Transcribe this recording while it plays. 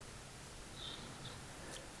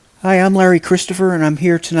Hi, I'm Larry Christopher, and I'm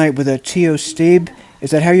here tonight with a Tio Stib.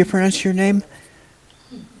 Is that how you pronounce your name?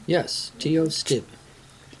 Yes, T.O. Stib.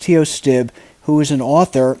 Tio Stib, who is an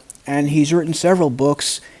author, and he's written several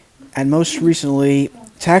books, and most recently,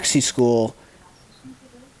 Taxi School.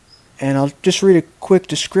 And I'll just read a quick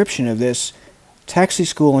description of this. Taxi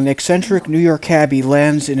School, an eccentric New York cabbie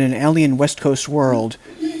lands in an alien West Coast world.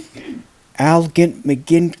 Al Gint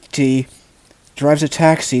McGinty drives a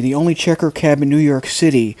taxi, the only checker cab in New York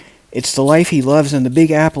City. It's the life he loves, and the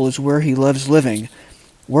Big Apple is where he loves living.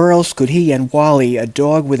 Where else could he and Wally, a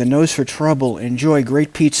dog with a nose for trouble, enjoy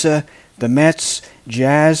great pizza, the Mets,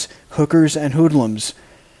 jazz, hookers, and hoodlums?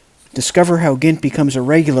 Discover how Gint becomes a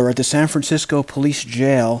regular at the San Francisco police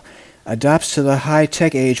jail, adopts to the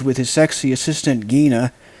high-tech age with his sexy assistant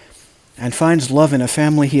Gina, and finds love in a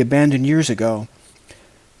family he abandoned years ago.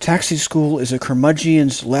 Taxi School is a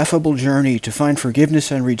curmudgeon's laughable journey to find forgiveness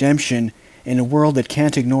and redemption in a world that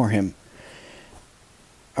can't ignore him.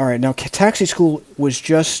 All right, now Taxi School was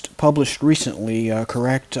just published recently,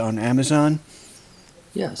 correct, on Amazon?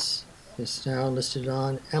 Yes, it's now listed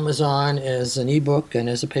on Amazon as an ebook and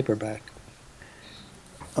as a paperback.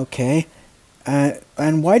 Okay.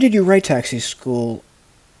 And why did you write Taxi School?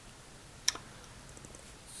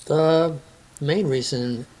 The main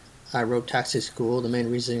reason I wrote Taxi School, the main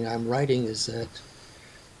reason I'm writing is that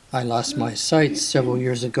I lost my sight several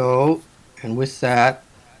years ago, and with that,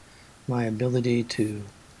 my ability to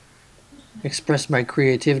express my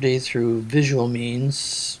creativity through visual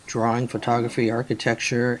means, drawing, photography,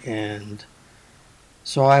 architecture, and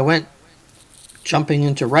so I went jumping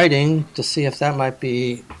into writing to see if that might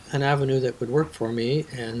be an avenue that would work for me.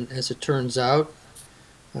 And as it turns out,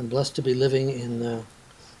 I'm blessed to be living in the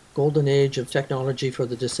golden age of technology for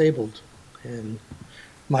the disabled. And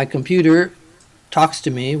my computer talks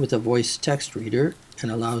to me with a voice text reader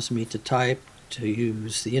and allows me to type, to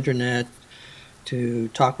use the internet, to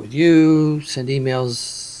talk with you, send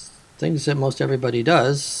emails, things that most everybody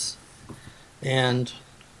does. And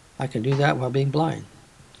I can do that while being blind.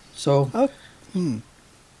 So Oh, hmm.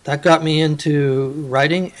 that got me into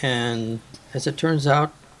writing, and as it turns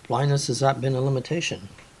out, blindness has not been a limitation.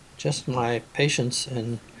 Just my patience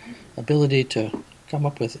and ability to come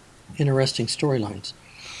up with interesting storylines.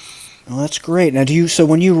 Well, that's great. Now, so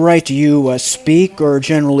when you write, do you speak or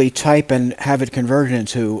generally type and have it converted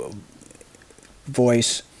into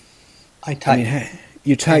voice? I I mean, type.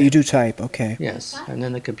 you do type, okay. Yes, and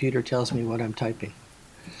then the computer tells me what I'm typing.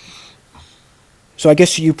 So I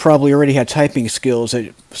guess you probably already had typing skills,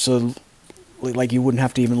 so like you wouldn't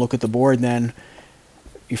have to even look at the board then.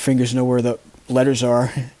 Your fingers know where the letters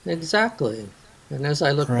are. Exactly. And as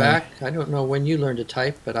I look Right. back, I don't know when you learned to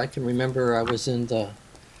type, but I can remember I was in the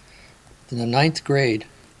ninth grade,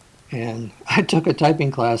 and I took a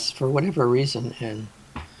typing class for whatever reason, and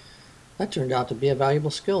that turned out to be a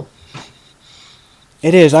valuable skill.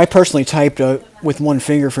 It is. I personally typed with one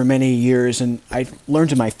finger for many years, and I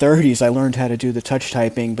learned in my 30s. I learned how to do the touch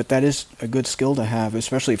typing, but that is a good skill to have,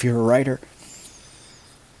 especially if you're a writer.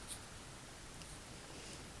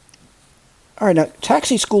 All right, now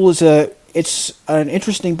Taxi School it's an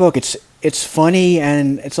interesting book. It's funny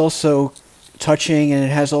and it's also touching, and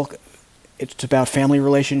it's about family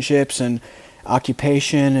relationships and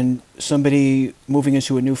occupation and somebody moving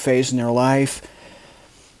into a new phase in their life.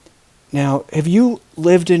 Now, have you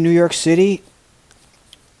lived in New York City?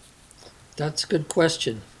 That's a good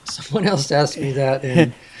question. Someone else asked me that,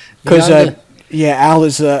 and Because beyond the yeah, Al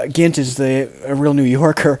is Gint is a real New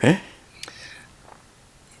Yorker.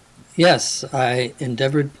 yes, I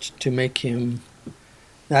endeavored to make him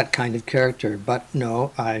that kind of character, but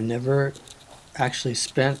no, I never actually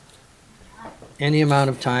spent any amount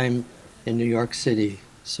of time in New York City.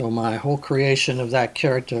 So my whole creation of that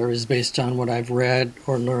character is based on what I've read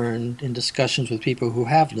or learned in discussions with people who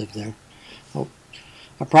have lived there. Oh,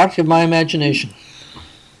 a product of my imagination.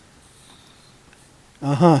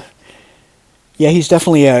 Uh huh. Yeah, he's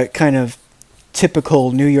definitely a kind of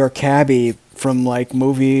typical New York cabbie from like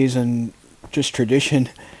movies and just tradition.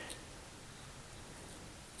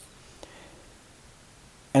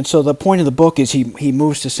 And so the point of the book is he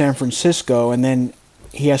moves to San Francisco, and then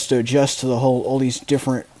he has to adjust to the whole all these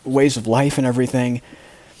different ways of life and everything.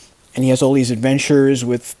 And he has all these adventures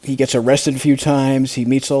with he gets arrested a few times. He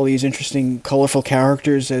meets all these interesting, colorful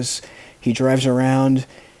characters as he drives around.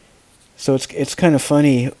 So it's kind of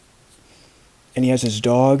funny. And he has his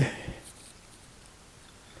dog.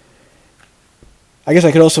 I guess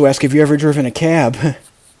I could also ask, have you ever driven a cab?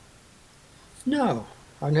 No,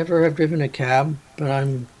 I never have driven a cab, but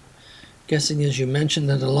I'm guessing, as you mentioned,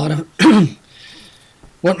 that a lot of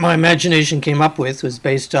what my imagination came up with was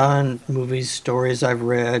based on movies, stories I've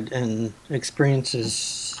read, and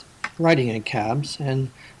experiences riding in cabs.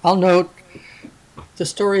 And I'll note the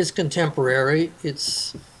story is contemporary.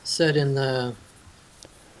 It's set in the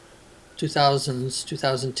 2000s,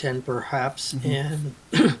 2010 perhaps, and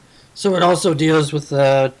so it also deals with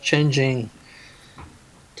the changing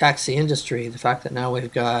taxi industry. The fact that now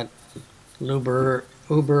we've got Uber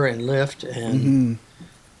and Lyft, and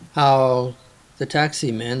how the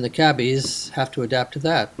taxi men, the cabbies, have to adapt to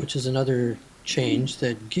that, which is another change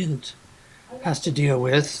that Gint has to deal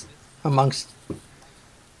with, amongst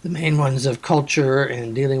the main ones of culture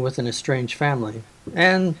and dealing with an estranged family.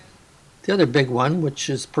 And the other big one, which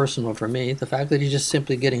is personal for me, the fact that he's just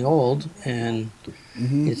simply getting old, and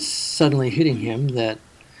it's suddenly hitting him that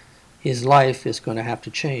his life is going to have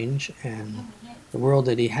to change, and the world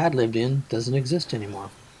that he had lived in doesn't exist anymore.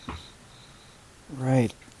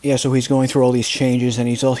 Right. Yeah, so he's going through all these changes, and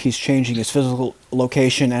he's changing his physical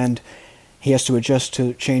location, and he has to adjust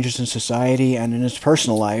to changes in society and in his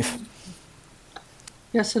personal life.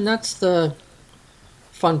 Yes, and that's the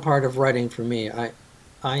fun part of writing for me.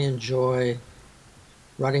 I enjoy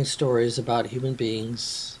writing stories about human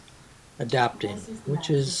beings adapting,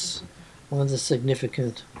 which is one of the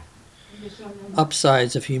significant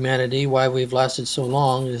upsides of humanity. Why we've lasted so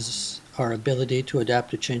long is our ability to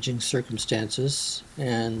adapt to changing circumstances.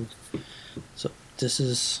 And so this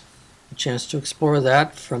is a chance to explore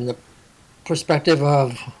that from the perspective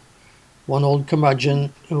of one old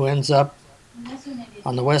curmudgeon who ends up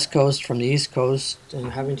on the West Coast from the East Coast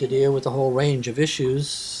and having to deal with a whole range of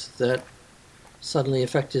issues that suddenly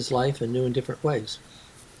affect his life in new and different ways.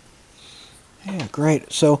 Yeah,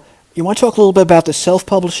 great. So you want to talk a little bit about the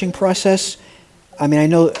self-publishing process? I mean, I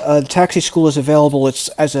know Taxi School is available. It's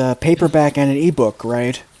as a paperback and an ebook,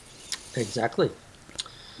 right? Exactly.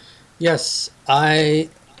 Yes, I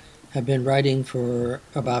have been writing for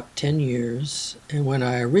about 10 years, and when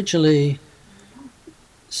I originally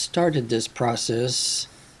started this process,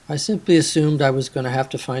 I simply assumed I was going to have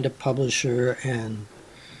to find a publisher and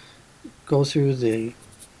go through the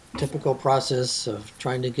typical process of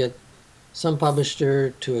trying to get some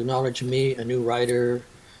publisher to acknowledge me, a new writer,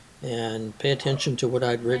 and pay attention to what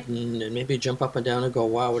I'd written, and maybe jump up and down and go,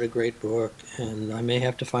 wow, what a great book. And I may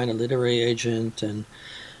have to find a literary agent. And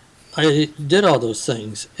I did all those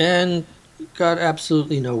things and got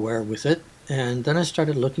absolutely nowhere with it. And then I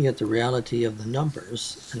started looking at the reality of the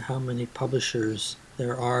numbers and how many publishers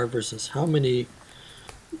there are versus how many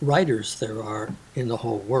writers there are in the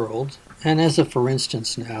whole world. And as a for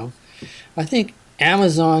instance now, I think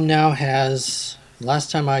Amazon now has,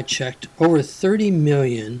 last time I checked, over 30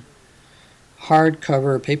 million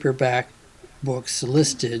hardcover paperback books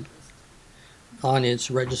listed on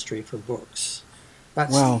its registry for books.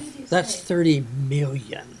 Wow. That's 30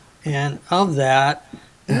 million. And of that,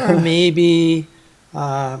 there are maybe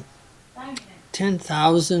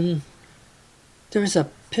 10,000. There's a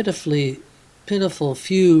pitiful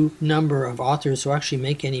few number of authors who actually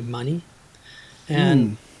make any money.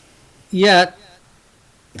 And yet,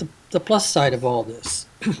 the plus side of all this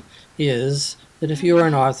is that if you're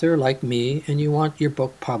an author like me and you want your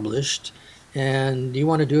book published and you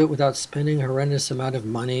want to do it without spending a horrendous amount of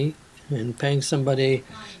money and paying somebody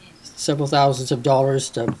several thousands of dollars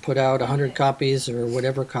to put out 100 copies or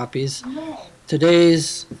whatever copies,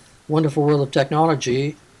 today's wonderful world of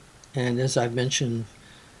technology, and as I've mentioned,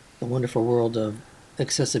 the wonderful world of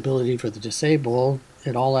accessibility for the disabled,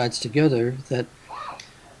 it all adds together that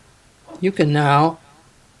you can now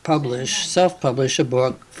self-publish a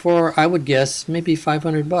book for, I would guess, maybe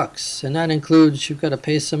 $500. And that includes, you've got to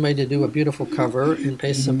pay somebody to do a beautiful cover and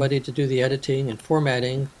pay somebody to do the editing and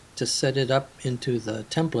formatting to set it up into the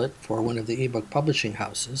template for one of the ebook publishing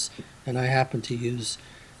houses. And I happen to use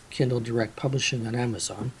Kindle Direct Publishing on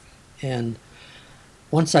Amazon. And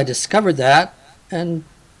once I discovered that, and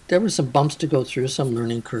there were some bumps to go through, some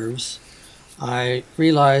learning curves, I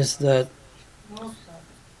realized that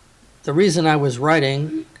the reason I was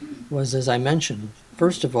writing was, as I mentioned,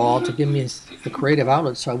 first of all, to give me a creative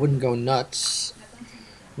outlet so I wouldn't go nuts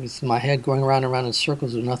with my head going around and around in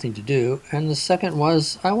circles with nothing to do. And the second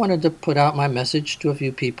was I wanted to put out my message to a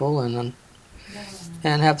few people and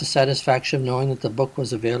have the satisfaction of knowing that the book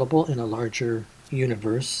was available in a larger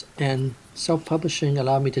universe. And self-publishing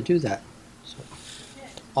allowed me to do that. So,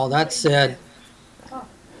 all that said,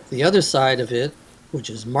 the other side of it, which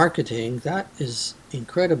is marketing, that is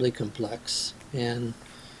incredibly complex, and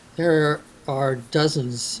there are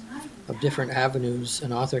dozens of different avenues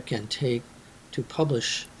an author can take to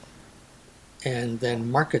publish and then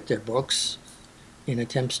market their books in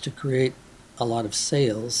attempts to create a lot of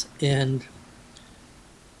sales. And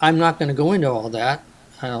I'm not going to go into all that.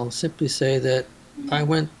 I'll simply say that I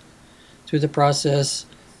went through the process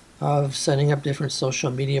of setting up different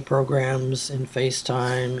social media programs in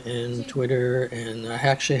FaceTime and Twitter, and I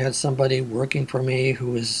actually had somebody working for me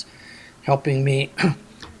who was helping me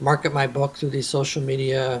market my book through these social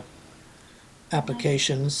media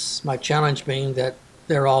applications. My challenge being that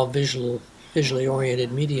they're all visually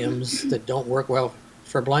oriented mediums that don't work well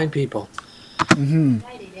for blind people. Mm-hmm.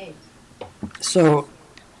 So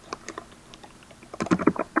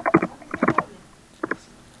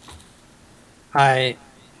I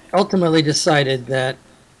ultimately decided that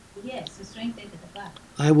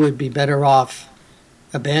I would be better off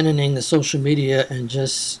abandoning the social media and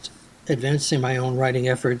just advancing my own writing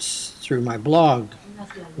efforts through my blog,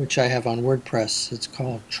 which I have on WordPress. It's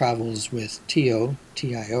called Travels with Tio,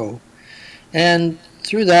 T-I-O. And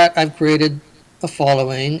through that, I've created a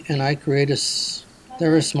following, and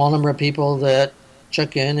there are a small number of people that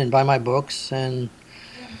check in and buy my books, and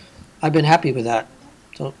I've been happy with that.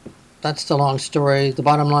 So that's the long story. The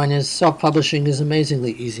bottom line is self-publishing is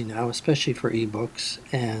amazingly easy now, especially for ebooks,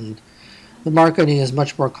 and the marketing is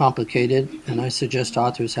much more complicated, and I suggest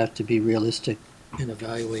authors have to be realistic in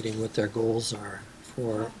evaluating what their goals are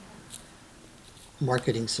for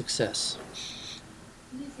marketing success.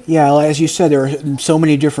 Yeah, as you said, there are so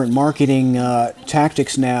many different marketing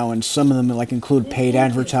tactics now, and some of them like include paid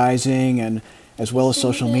advertising and as well as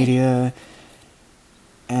social media.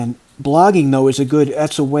 And blogging, though, is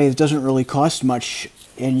that's a way that doesn't really cost much,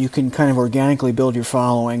 and you can kind of organically build your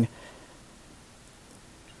following.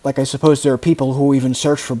 Like, I suppose there are people who even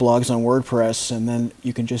search for blogs on WordPress, and then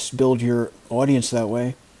you can just build your audience that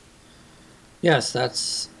way. Yes,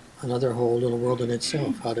 that's another whole little world in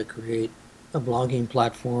itself, how to create a blogging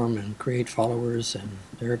platform and create followers. And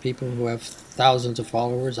there are people who have thousands of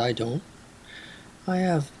followers. I don't. I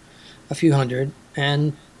have a few hundred,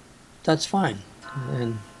 and that's fine.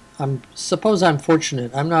 And suppose I'm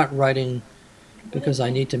fortunate. I'm not writing because I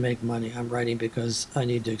need to make money. I'm writing because I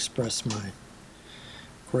need to express my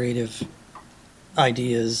creative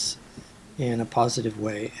ideas in a positive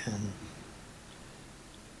way. And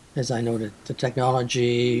as I noted, the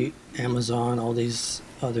technology, Amazon, all these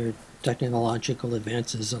other technological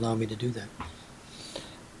advances allow me to do that.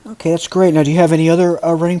 Okay, that's great. Now, do you have any other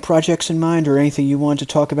writing projects in mind, or anything you want to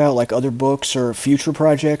talk about, like other books or future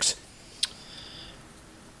projects?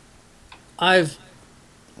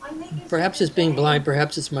 Perhaps it's being blind,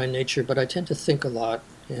 perhaps it's my nature, but I tend to think a lot.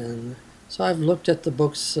 And so I've looked at the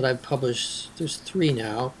books that I've published. There's 3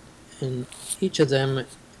 now, and each of them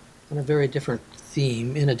on a very different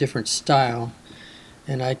theme, in a different style.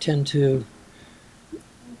 And I tend to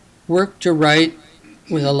work to write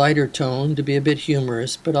with a lighter tone, to be a bit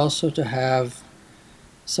humorous, but also to have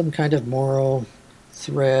some kind of moral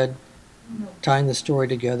thread tying the story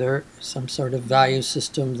together, some sort of value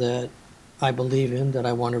system that I believe in, that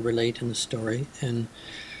I want to relate in the story. And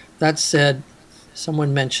that said,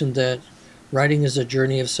 someone mentioned that writing is a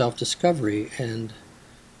journey of self-discovery, and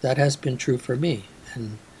that has been true for me.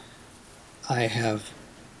 And I have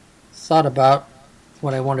thought about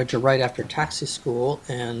what I wanted to write after taxi school,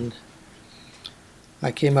 and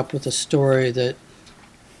I came up with a story that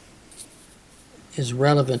is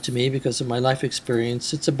relevant to me because of my life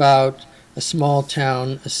experience. It's about a small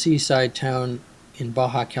town, a seaside town in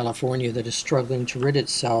Baja California that is struggling to rid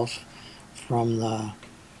itself from the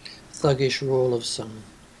thuggish rule of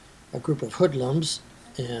a group of hoodlums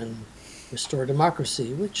and restore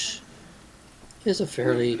democracy, which is a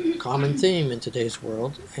fairly common theme in today's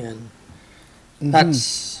world. And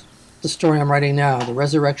that's the story I'm writing now, The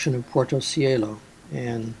Resurrection of Puerto Cielo.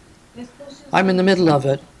 And I'm in the middle of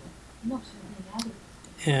it,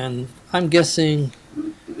 and I'm guessing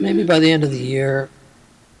maybe by the end of the year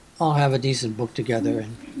I'll have a decent book together.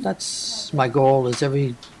 And that's my goal, is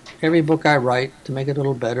every book I write to make it a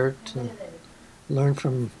little better, to learn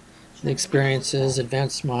from the experiences,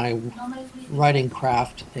 advance my writing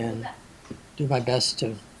craft, and do my best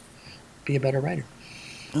to be a better writer.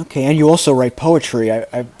 Okay, and you also write poetry.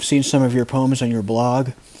 I've seen some of your poems on your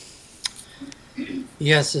blog.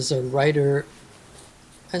 Yes, as a writer,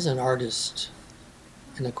 as an artist,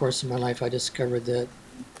 in the course of my life, I discovered that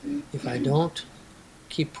if I don't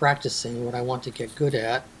keep practicing what I want to get good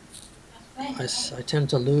at, I tend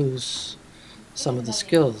to lose some of the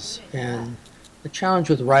skills. And the challenge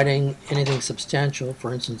with writing anything substantial,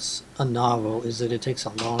 for instance, a novel, is that it takes a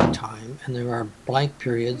long time, and there are blank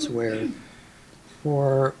periods where,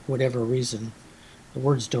 for whatever reason, the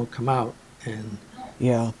words don't come out. And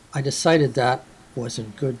Yeah. I decided that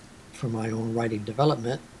wasn't good for my own writing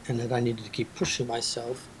development, and that I needed to keep pushing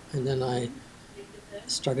myself. And then I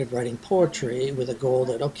started writing poetry with a goal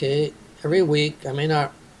that, okay, every week I may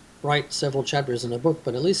not write several chapters in a book,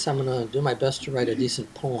 but at least I'm going to do my best to write a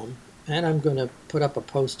decent poem. And I'm going to put up a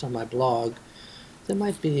post on my blog that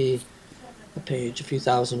might be a page, a few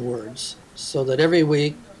thousand words, so that every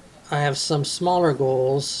week I have some smaller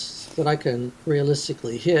goals that I can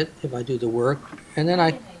realistically hit if I do the work. And then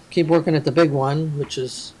I keep working at the big one, which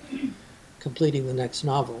is completing the next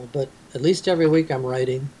novel. But at least every week I'm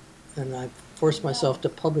writing, and I force myself to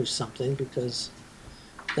publish something because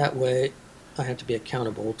that way I have to be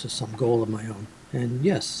accountable to some goal of my own. And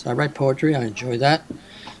yes, I write poetry. I enjoy that.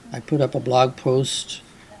 I put up a blog post.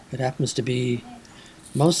 It happens to be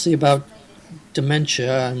mostly about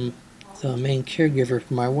dementia. I'm the main caregiver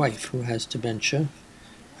for my wife who has dementia.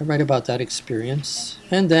 I write about that experience.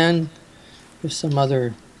 And then if some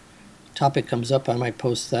other topic comes up, I might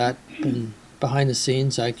post that. And behind the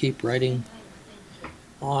scenes, I keep writing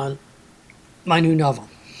on my new novel.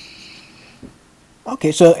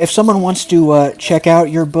 Okay, so if someone wants to check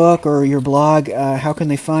out your book or your blog, how can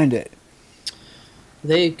they find it?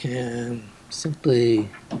 They can simply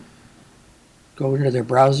go into their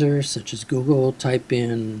browser, such as Google, type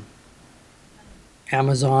in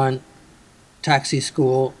Amazon Taxi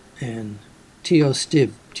School and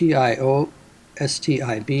TOSTIB, TIOSTIB,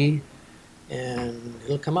 and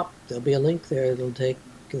it'll come up. There'll be a link there. It'll take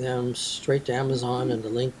them straight to Amazon and the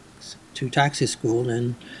link to Taxi School.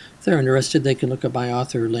 And if they're interested, they can look at my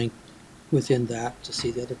author link within that to see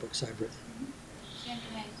the other books I've written.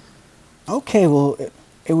 Okay, well,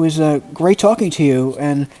 it was great talking to you,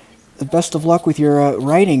 and the best of luck with your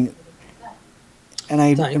writing. And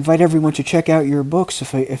I Thank- invite everyone to check out your books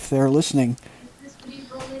if they're listening.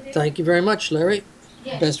 Thank you very much, Larry.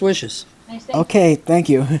 Best wishes. Okay, thank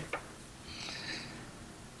you.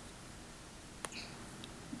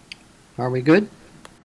 Are we good?